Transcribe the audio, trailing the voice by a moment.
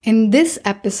In this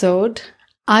episode,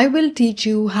 I will teach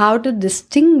you how to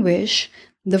distinguish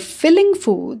the filling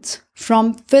foods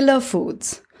from filler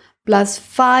foods, plus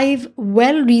 5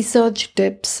 well-researched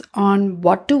tips on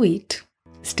what to eat.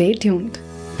 Stay tuned.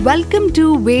 Welcome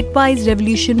to Weight Wise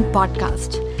Revolution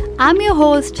podcast. I'm your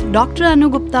host, Dr.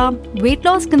 Anu Gupta, weight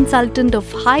loss consultant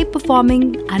of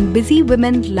high-performing and busy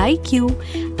women like you,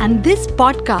 and this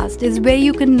podcast is where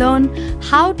you can learn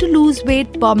how to lose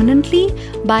weight permanently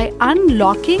by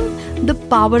unlocking the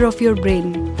power of your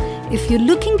brain. If you're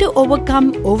looking to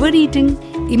overcome overeating,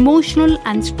 emotional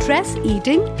and stress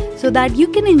eating so that you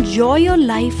can enjoy your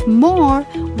life more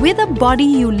with a body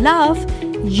you love,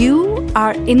 you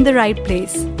are in the right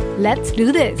place. Let's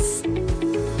do this.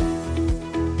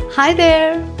 Hi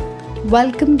there.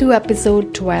 Welcome to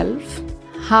episode 12.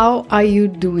 How are you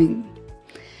doing?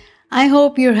 I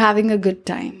hope you're having a good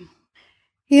time.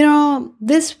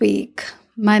 This week,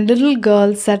 my little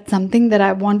girl said something that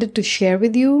I wanted to share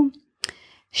with you.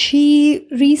 She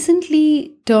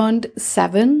recently turned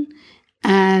 7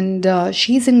 and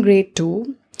she's in grade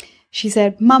 2. She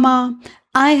said, "Mama,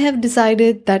 I have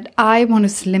decided that I want to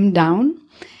slim down,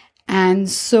 and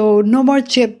so no more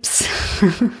chips,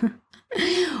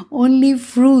 only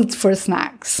fruits for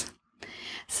snacks."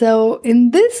 So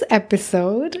in this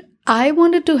episode, I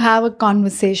wanted to have a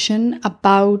conversation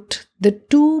about the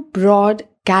two broad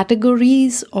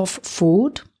categories of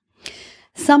food.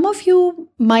 Some of you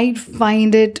might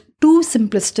find it too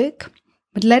simplistic,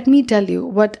 but let me tell you,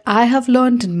 what I have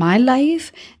learned in my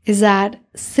life is that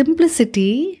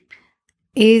simplicity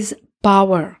is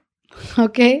power.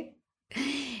 Okay?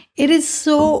 It is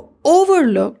so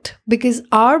overlooked because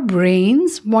our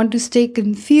brains want to stay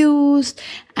confused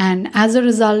and as a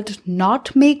result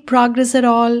not make progress at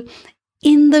all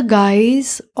in the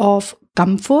guise of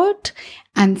comfort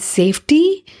and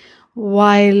safety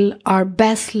while our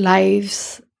best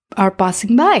lives are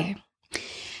passing by.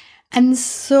 And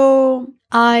so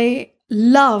I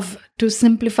love to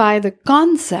simplify the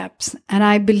concepts, and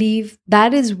I believe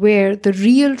that is where the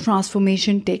real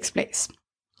transformation takes place.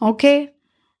 Okay,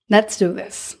 let's do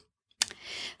this.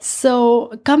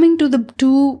 So coming to the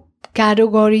two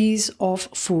categories of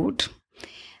food,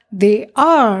 they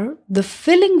are the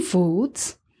filling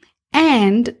foods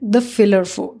and the filler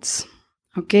foods.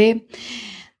 Okay.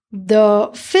 The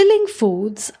filling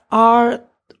foods are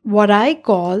what I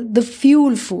call the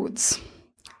fuel foods.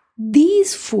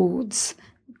 These foods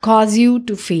cause you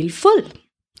to feel full.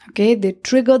 Okay, they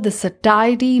trigger the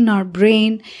satiety in our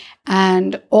brain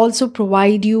and also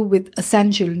provide you with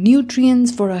essential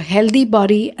nutrients for a healthy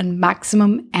body and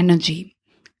maximum energy.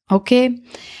 Okay,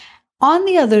 on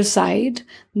the other side,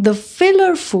 the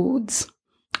filler foods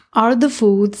are the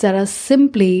foods that are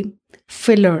simply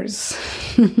fillers.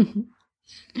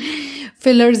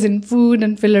 Fillers in food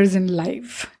and fillers in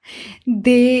life.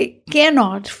 They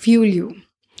cannot fuel you,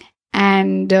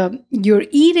 and you're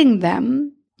eating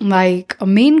them like a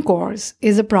main course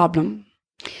is a problem.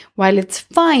 While it's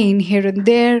fine here and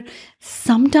there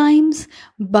sometimes,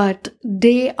 but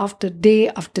day after day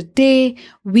after day,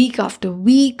 week after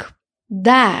week,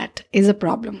 that is a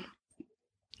problem.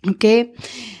 Okay?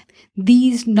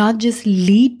 These not just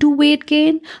lead to weight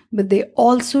gain, but they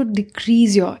also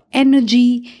decrease your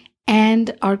energy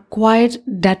and are quite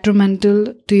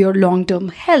detrimental to your long-term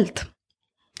health.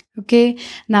 Okay,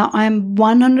 now I'm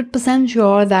 100%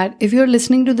 sure that if you're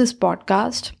listening to this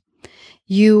podcast,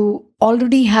 you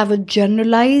already have a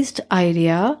generalized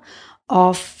idea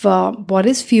of what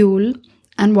is fuel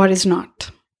and what is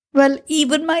not. Well,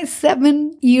 even my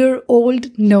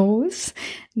 7-year-old knows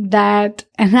that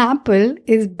an apple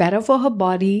is better for her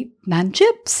body than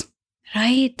chips,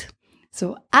 right?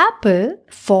 So apple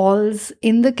falls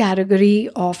in the category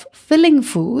of filling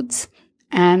foods,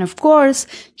 and of course,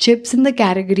 chips in the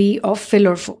category of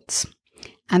filler foods.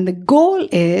 And the goal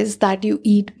is that you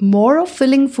eat more of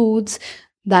filling foods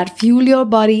that fuel your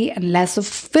body and less of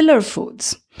filler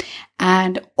foods.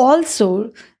 And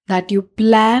also that you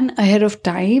plan ahead of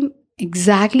time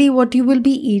exactly what you will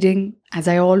be eating, as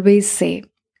I always say,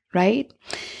 right?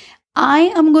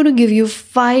 I am going to give you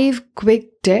 5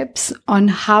 quick tips on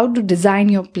how to design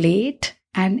your plate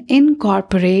and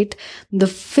incorporate the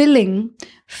filling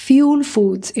fuel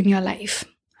foods in your life.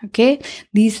 Okay,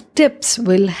 these tips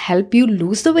will help you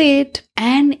lose the weight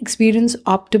and experience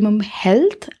optimum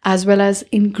health as well as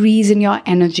increase in your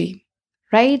energy,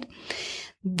 right?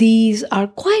 These are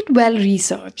quite well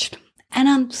researched and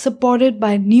are supported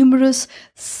by numerous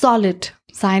solid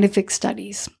scientific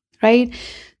studies, right?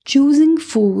 Choosing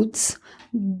foods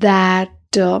that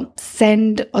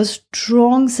send a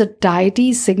strong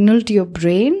satiety signal to your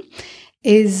brain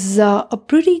is a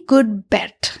pretty good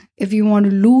bet if you want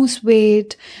to lose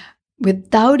weight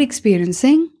without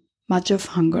experiencing much of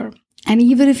hunger. And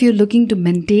even if you're looking to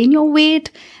maintain your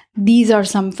weight, these are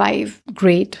some 5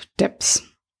 great tips.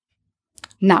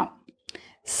 Now,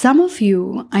 some of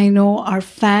you I know are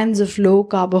fans of low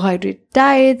carbohydrate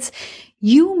diets.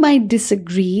 You might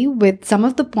disagree with some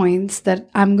of the points that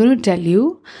I'm going to tell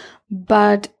you,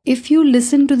 but if you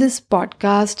listen to this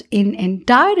podcast in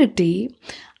entirety,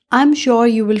 I'm sure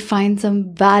you will find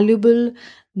some valuable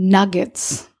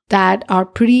nuggets that are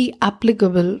pretty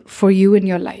applicable for you in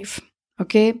your life.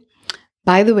 Okay?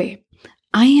 By the way,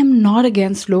 I am not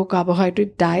against low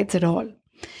carbohydrate diets at all.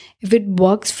 If it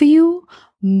works for you,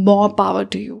 more power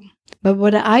to you. But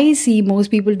what I see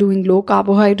most people doing low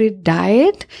carbohydrate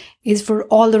diet is for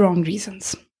all the wrong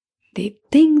reasons. They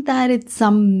think that it's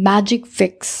some magic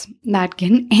fix that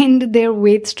can end their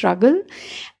weight struggle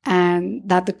and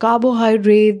that the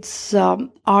carbohydrates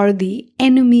are the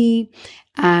enemy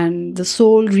and the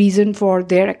sole reason for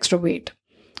their extra weight.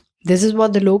 This is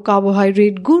what the low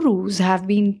carbohydrate gurus have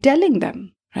been telling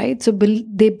them, right? So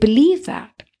they believe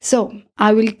that. So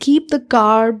I will keep the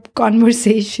carb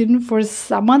conversation for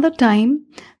some other time.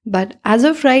 But as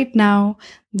of right now,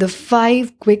 the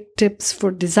 5 quick tips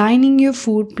for designing your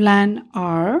food plan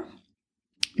are: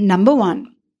 number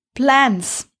 1,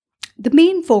 plans. The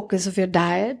main focus of your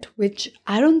diet, which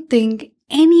I don't think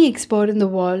any expert in the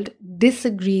world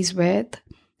disagrees with,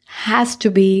 has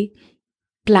to be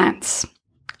plans.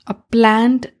 A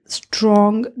planned,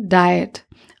 strong diet,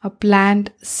 a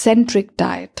planned-centric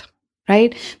diet,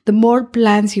 right? The more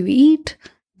plants you eat,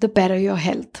 the better your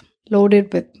health.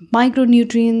 Loaded with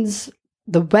micronutrients,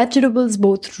 the vegetables,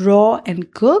 both raw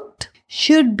and cooked,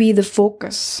 should be the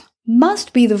focus,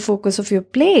 must be the focus of your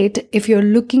plate if you're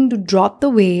looking to drop the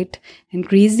weight,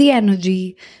 increase the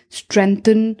energy,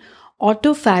 strengthen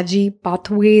autophagy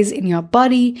pathways in your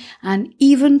body, and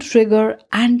even trigger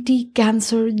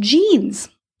anti-cancer genes.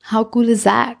 How cool is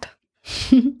that?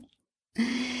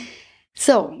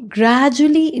 So,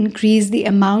 gradually increase the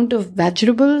amount of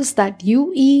vegetables that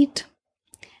you eat.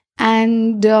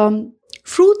 And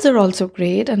fruits are also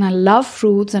great. And I love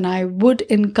fruits. And I would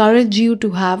encourage you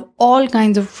to have all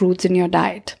kinds of fruits in your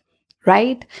diet,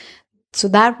 right? So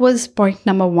that was point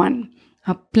number 1,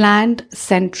 a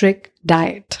plant-centric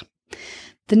diet.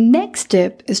 The next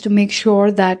tip is to make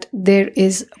sure that there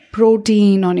is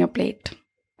protein on your plate.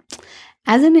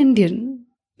 As an Indian,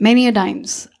 many a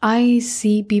times I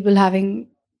see people having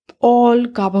all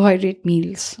carbohydrate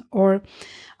meals or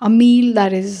a meal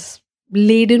that is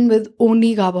laden with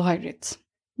only carbohydrates.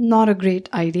 Not a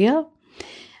great idea.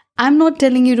 I'm not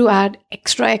telling you to add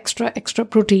extra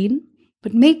protein,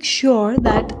 but make sure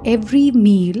that every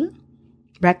meal,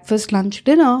 breakfast, lunch,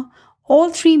 dinner, all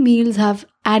 3 meals have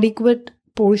adequate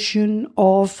portion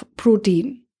of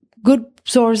protein. Good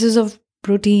sources of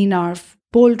protein are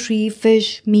poultry,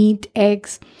 fish, meat,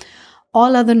 eggs,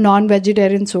 all other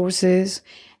non-vegetarian sources.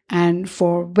 And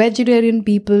for vegetarian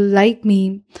people like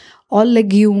me, all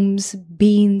legumes,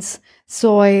 beans,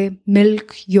 soy,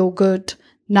 milk, yogurt,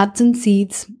 nuts and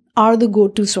seeds are the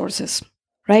go-to sources,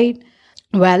 right?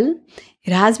 Well,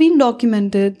 it has been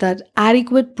documented that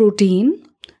adequate protein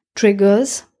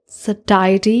triggers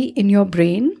satiety in your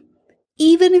brain,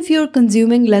 even if you're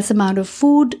consuming less amount of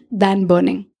food than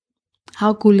burning.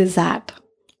 How cool is that?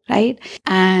 Right?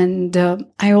 And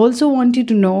I also want you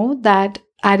to know that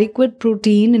adequate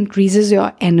protein increases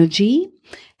your energy,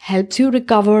 helps you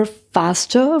recover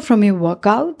faster from your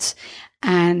workouts,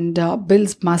 and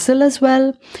builds muscle as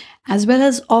well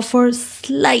as offers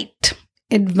slight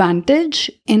advantage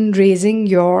in raising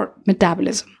your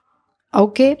metabolism.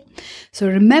 Okay? So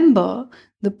remember,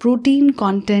 the protein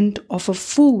content of a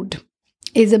food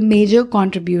is a major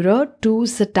contributor to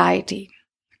satiety.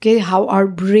 Okay, how our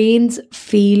brains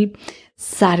feel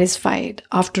satisfied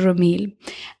after a meal.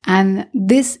 And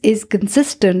this is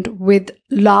consistent with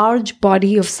large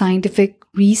body of scientific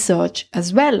research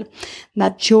as well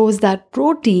that shows that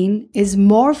protein is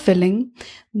more filling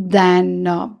than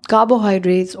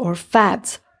carbohydrates or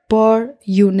fats per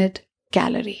unit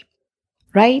calorie.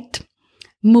 Right?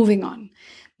 Moving on.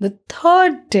 The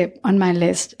third tip on my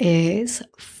list is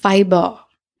fiber.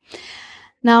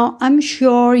 Now, I'm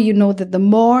sure you know that the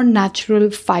more natural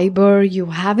fiber you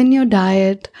have in your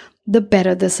diet, the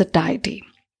better the satiety.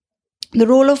 The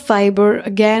role of fiber,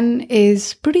 again,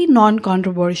 is pretty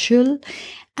non-controversial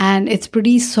and it's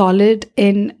pretty solid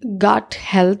in gut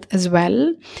health as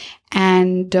well.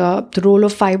 And the role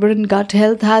of fiber in gut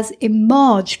health has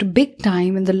emerged big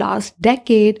time in the last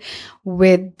decade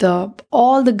with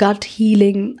all the gut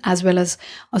healing as well as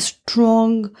a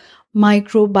strong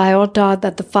microbiota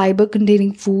that the fiber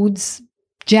containing foods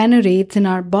generates in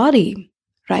our body,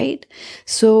 right?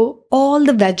 So all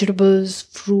the vegetables,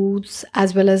 fruits,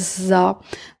 as well as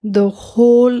the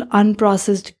whole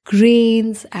unprocessed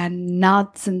grains and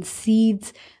nuts and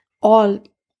seeds, all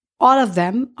of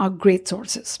them are great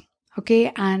sources.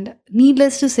 Okay, and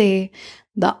needless to say,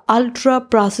 the ultra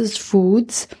processed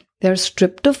foods, they're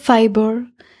stripped of fiber,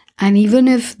 and even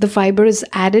if the fiber is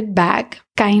added back,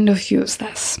 kind of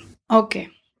useless. Okay,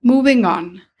 moving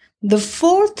on. The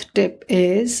fourth tip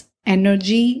is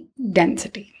energy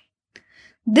density.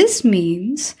 This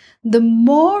means the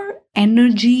more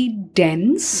energy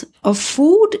dense a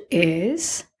food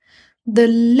is, the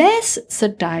less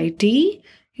satiety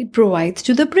it provides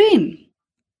to the brain.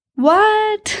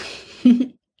 What?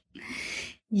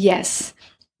 Yes,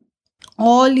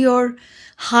 all your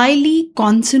highly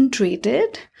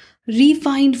concentrated,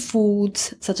 refined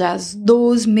foods, such as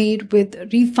those made with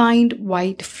refined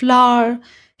white flour,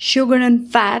 sugar,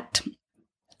 and fat,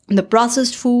 the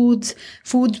processed foods,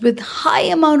 foods with high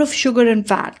amount of sugar and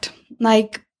fat,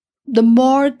 like the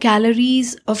more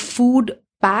calories a food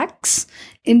packs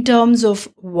in terms of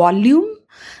volume,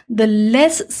 the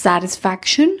less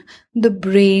satisfaction the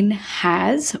brain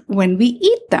has when we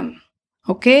eat them.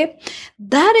 Okay,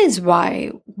 that is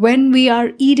why when we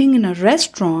are eating in a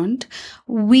restaurant,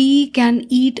 we can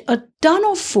eat a ton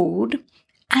of food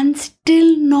and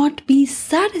still not be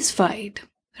satisfied,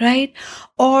 right?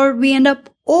 Or we end up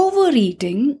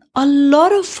overeating a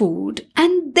lot of food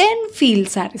and then feel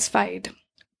satisfied,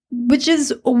 which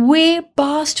is way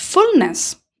past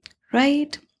fullness,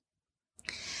 right?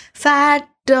 Fat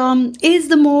is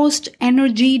the most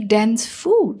energy dense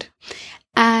food,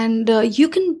 and you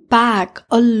can pack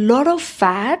a lot of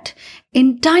fat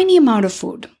in tiny amount of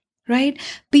food, right?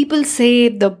 People say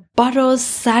the butter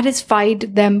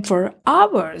satisfied them for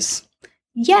hours.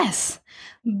 Yes,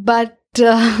 but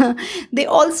they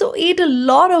also eat a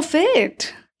lot of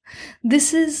it.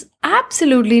 This is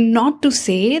absolutely not to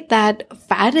say that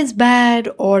fat is bad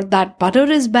or that butter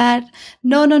is bad.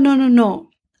 No, no, no, no, no.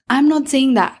 I'm not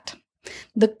saying that.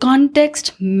 The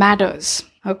context matters,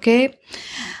 okay?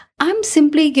 I'm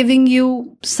simply giving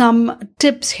you some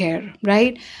tips here,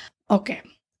 right? Okay.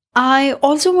 I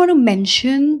also want to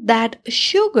mention that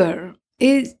sugar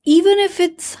is, even if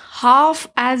it's half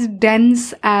as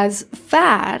dense as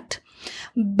fat,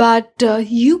 but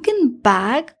you can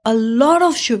pack a lot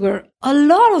of sugar,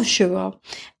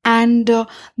 and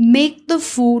make the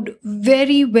food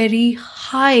very, very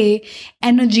high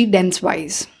energy dense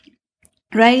wise,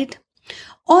 right?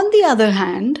 On the other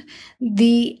hand,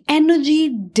 the energy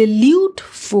dilute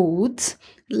foods,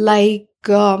 like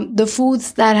the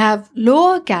foods that have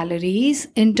lower calories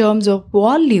in terms of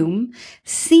volume,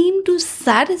 seem to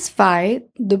satisfy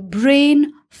the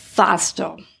brain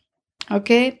faster.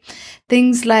 Okay,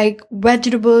 things like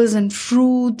vegetables and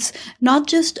fruits not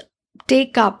just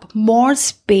take up more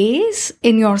space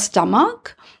in your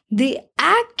stomach, they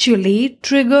actually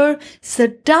trigger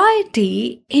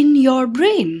satiety in your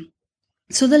brain.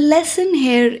 So the lesson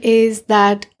here is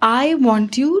that I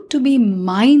want you to be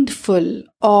mindful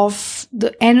of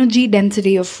the energy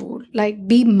density of food. Like,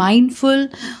 be mindful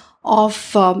of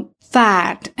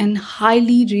fat and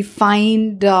highly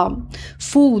refined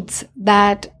foods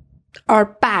that are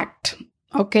packed,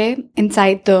 okay,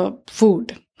 inside the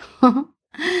food.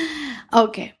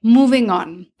 Okay, moving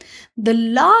on. The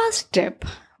last tip,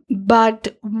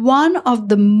 but one of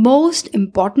the most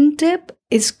important tip,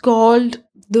 is called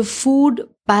the food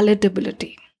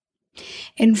palatability.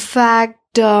 In fact,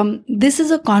 this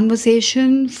is a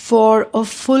conversation for a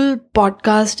full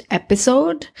podcast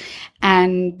episode,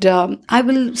 and I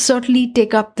will certainly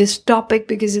take up this topic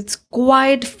because it's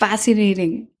quite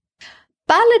fascinating.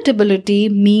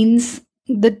 Palatability means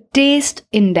the taste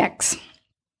index.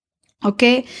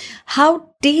 Okay,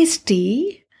 how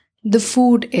tasty the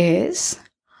food is,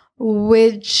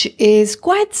 which is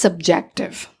quite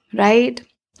subjective, right?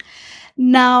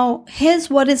 Now, here's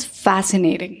what is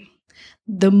fascinating.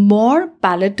 The more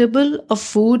palatable a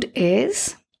food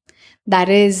is, that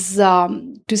is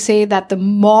to say that the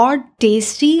more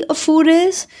tasty a food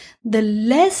is, the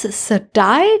less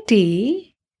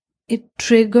satiety it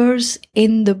triggers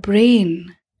in the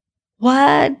brain.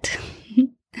 What?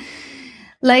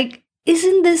 Like,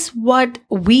 isn't this what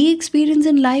we experience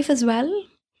in life as well?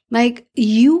 Like,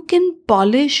 you can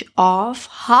polish off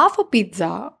half a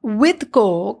pizza with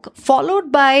Coke,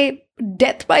 followed by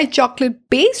death by chocolate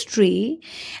pastry,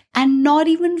 and not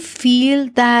even feel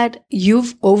that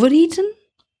you've overeaten?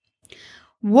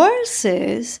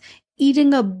 Versus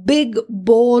eating a big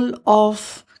bowl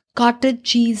of cottage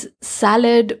cheese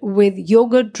salad with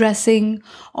yogurt dressing,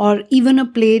 or even a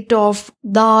plate of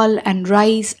dal and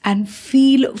rice and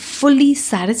feel fully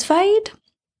satisfied?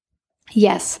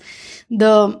 Yes,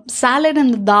 the salad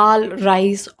and the dal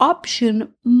rice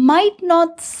option might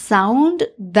not sound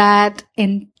that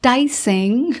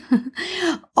enticing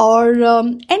or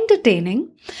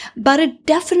entertaining, but it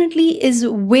definitely is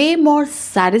way more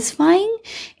satisfying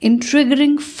in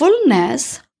triggering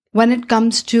fullness when it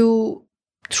comes to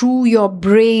through your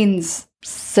brain's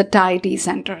satiety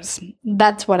centers.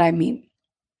 That's what I mean.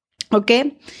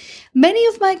 Okay. Many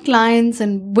of my clients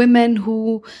and women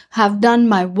who have done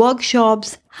my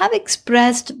workshops have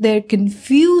expressed their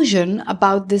confusion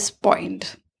about this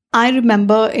point. I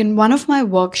remember in one of my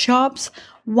workshops,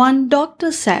 one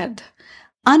doctor said,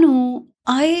 Anu,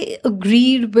 I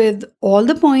agreed with all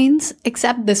the points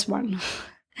except this one.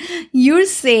 You're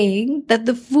saying that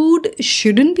the food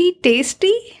shouldn't be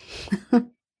tasty?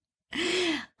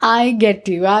 I get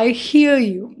you. I hear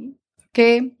you.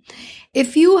 Okay.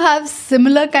 If you have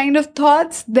similar kind of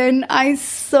thoughts, then I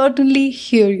certainly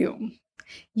hear you.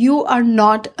 You are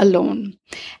not alone.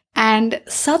 And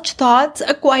such thoughts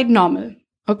are quite normal.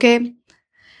 Okay.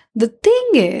 The thing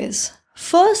is,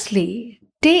 firstly,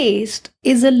 taste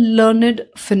is a learned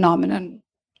phenomenon.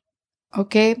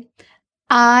 Okay.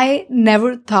 I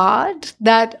never thought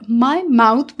that my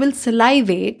mouth will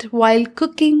salivate while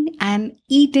cooking and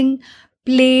eating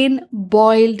plain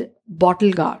boiled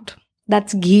bottle gourd.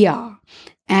 That's ghee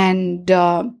and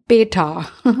peta,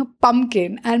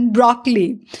 pumpkin and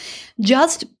broccoli.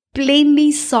 Just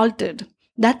plainly salted.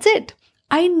 That's it.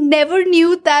 I never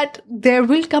knew that there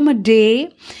will come a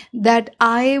day that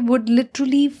I would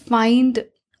literally find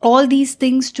all these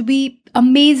things to be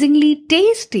amazingly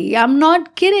tasty. I'm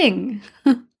not kidding.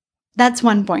 That's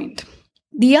one point.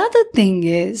 The other thing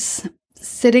is,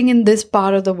 sitting in this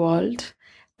part of the world,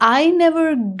 I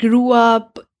never grew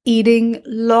up eating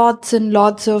lots and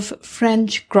lots of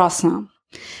French croissants.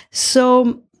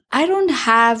 So I don't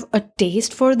have a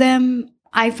taste for them.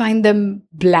 I find them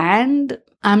bland.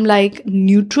 I'm like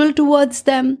neutral towards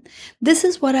them. This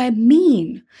is what I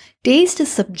mean. Taste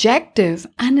is subjective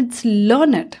and it's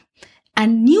learned.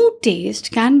 And new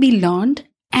taste can be learned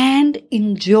and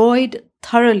enjoyed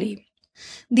thoroughly.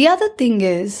 The other thing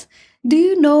is, do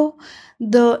you know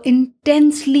the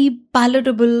intensely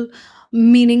palatable,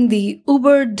 meaning the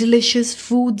uber delicious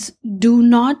foods do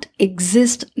not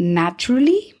exist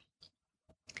naturally?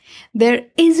 There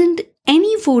isn't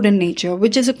any food in nature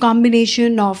which is a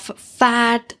combination of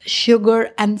fat,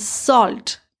 sugar, and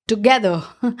salt together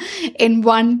in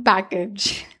one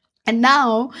package. And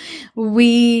now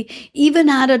we even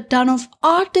add a ton of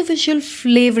artificial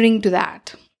flavoring to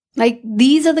that. Like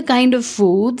these are the kind of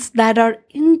foods that are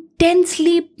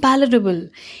intensely palatable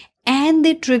and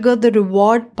they trigger the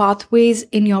reward pathways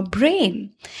in your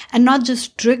brain. And not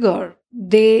just trigger,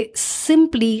 they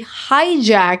simply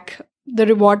hijack the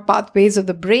reward pathways of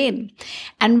the brain.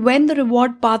 And when the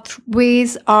reward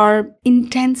pathways are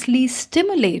intensely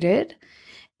stimulated,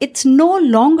 it's no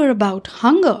longer about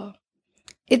hunger.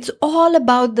 It's all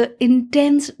about the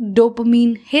intense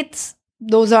dopamine hits.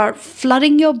 Those are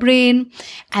flooding your brain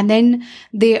and then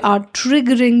they are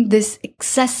triggering this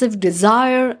excessive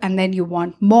desire and then you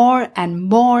want more and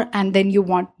more and then you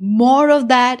want more of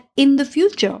that in the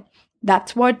future.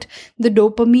 That's what the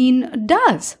dopamine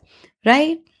does,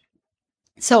 right?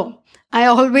 So I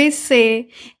always say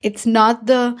it's not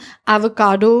the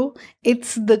avocado,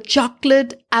 it's the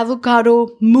chocolate avocado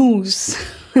mousse.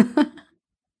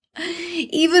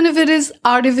 Even if it is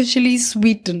artificially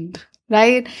sweetened,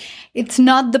 right? It's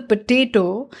not the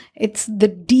potato, it's the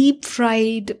deep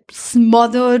fried,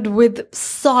 smothered with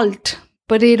salt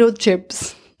potato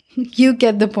chips. You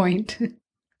get the point.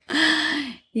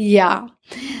 Yeah.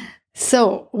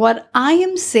 So, what I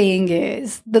am saying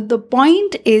is that the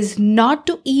point is not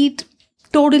to eat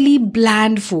totally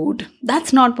bland food.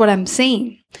 That's not what I'm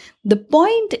saying. The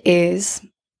point is,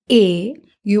 A,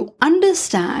 you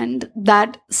understand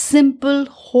that simple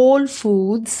whole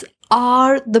foods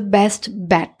are the best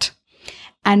bet.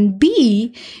 And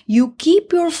B, you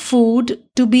keep your food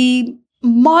to be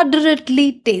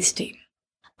moderately tasty.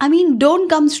 I mean, don't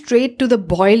come straight to the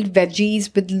boiled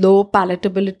veggies with low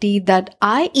palatability that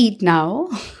I eat now.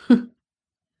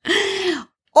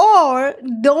 Or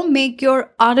don't make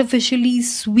your artificially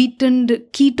sweetened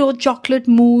keto chocolate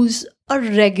mousse a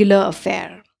regular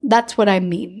affair. That's what I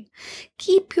mean.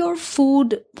 Keep your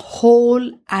food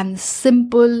whole and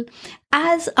simple,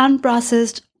 as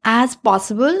unprocessed as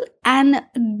possible, and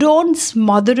don't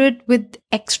smother it with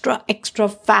extra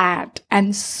fat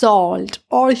and salt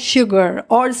or sugar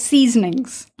or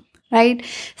seasonings, right?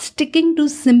 Sticking to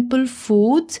simple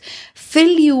foods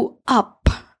fill you up,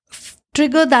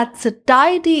 trigger that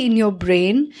satiety in your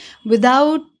brain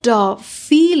without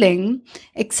feeling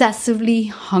excessively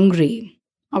hungry.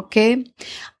 Okay,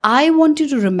 I want you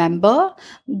to remember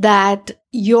that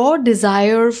your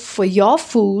desire for your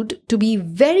food to be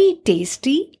very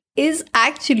tasty is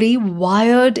actually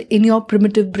wired in your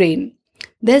primitive brain.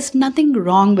 There's nothing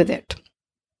wrong with it.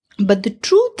 But the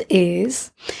truth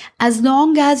is, as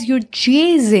long as you're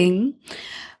chasing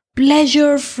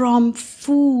pleasure from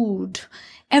food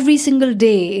every single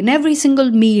day, in every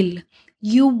single meal,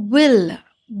 you will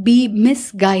be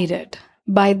misguided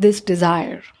by this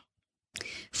desire.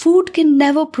 Food can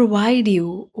never provide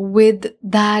you with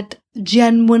that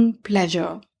genuine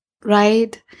pleasure,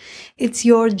 right? It's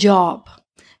your job.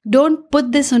 Don't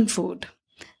put this on food.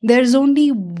 There's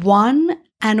only one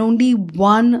and only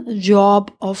one job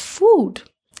of food.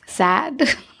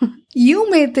 Sad?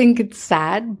 You may think it's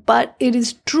sad, but it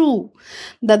is true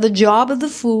that the job of the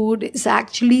food is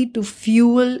actually to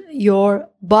fuel your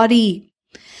body.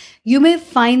 You may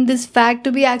find this fact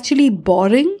to be actually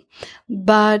boring,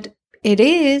 but it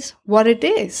is what it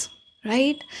is,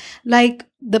 right? Like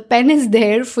the pen is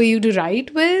there for you to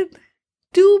write with.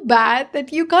 Too bad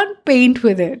that you can't paint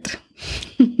with it.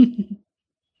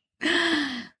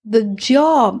 The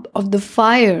job of the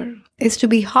fire is to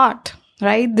be hot,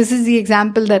 right? This is the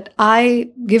example that I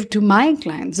give to my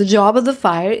clients. The job of the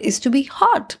fire is to be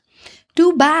hot.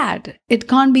 Too bad it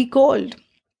can't be cold.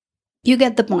 You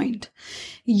get the point.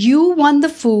 You want the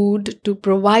food to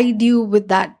provide you with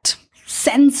that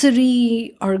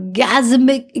sensory,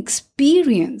 orgasmic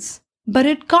experience, but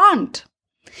it can't.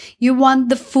 You want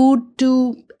the food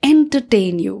to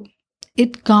entertain you.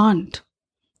 It can't.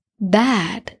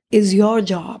 That is your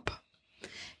job.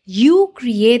 You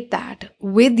create that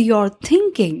with your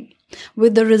thinking,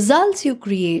 with the results you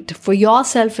create for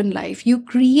yourself in life. You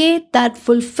create that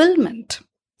fulfillment,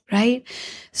 right?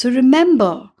 So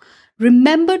remember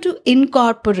to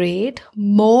incorporate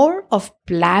more of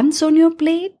plants on your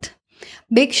plate.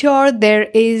 Make sure there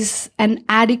is an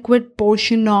adequate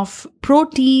portion of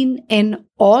protein in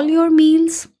all your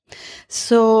meals.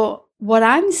 So what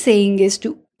I'm saying is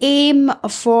to aim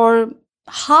for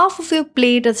half of your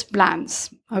plate as plants,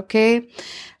 okay?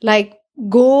 Like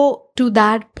go to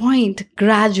that point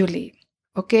gradually,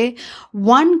 okay?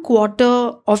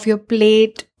 1/4 of your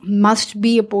plate must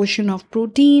be a portion of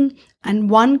protein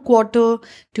and 1/4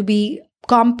 to be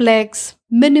complex,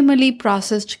 minimally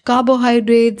processed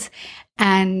carbohydrates,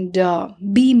 and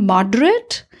be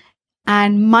moderate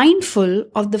and mindful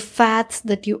of the fats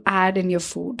that you add in your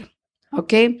food.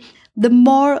 Okay? The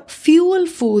more fuel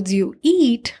foods you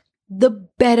eat, the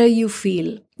better you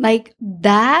feel. Like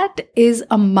that is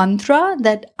a mantra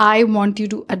that I want you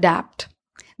to adapt.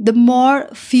 The more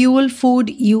fuel food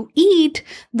you eat,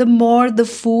 the more the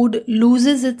food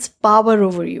loses its power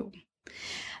over you.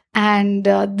 And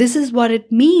this is what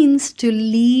it means to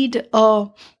lead a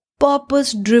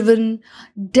purpose-driven,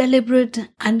 deliberate,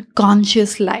 and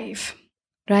conscious life,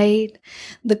 right?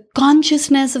 The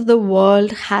consciousness of the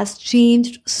world has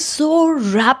changed so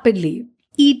rapidly.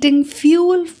 Eating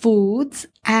fuel foods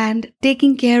and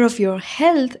taking care of your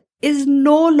health is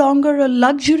no longer a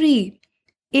luxury.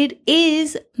 It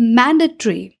is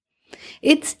mandatory.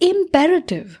 It's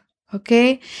imperative,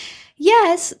 okay?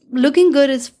 Yes, looking good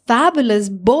is fabulous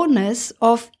bonus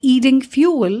of eating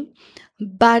fuel,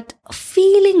 but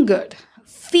feeling good,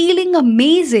 feeling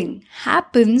amazing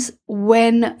happens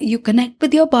when you connect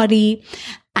with your body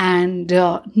and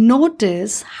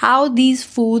notice how these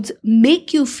foods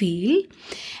make you feel,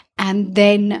 and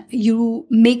then you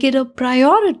make it a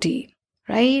priority,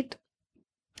 right?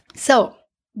 So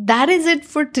that is it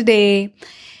for today.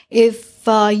 If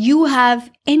you have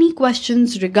any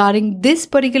questions regarding this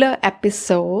particular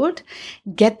episode,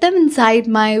 get them inside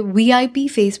my VIP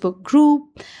Facebook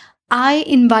group. I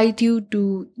invite you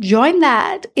to join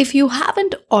that if you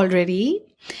haven't already.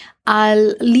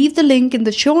 I'll leave the link in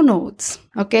the show notes,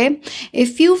 okay?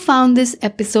 If you found this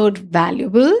episode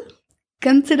valuable,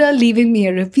 consider leaving me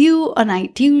a review on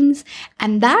iTunes,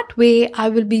 and that way I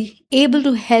will be able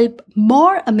to help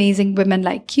more amazing women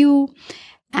like you.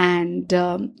 And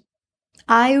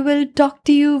I will talk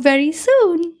to you very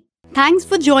soon. Thanks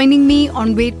for joining me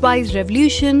on WeightWise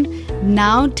Revolution.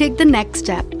 Now take the next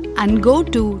step and go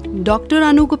to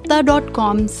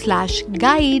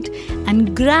dranugupta.com/guide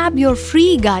and grab your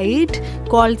free guide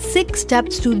called 6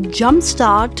 Steps to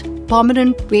Jumpstart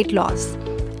Permanent Weight Loss.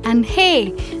 And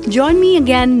hey, join me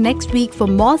again next week for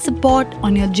more support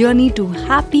on your journey to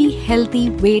happy, healthy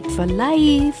weight for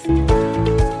life.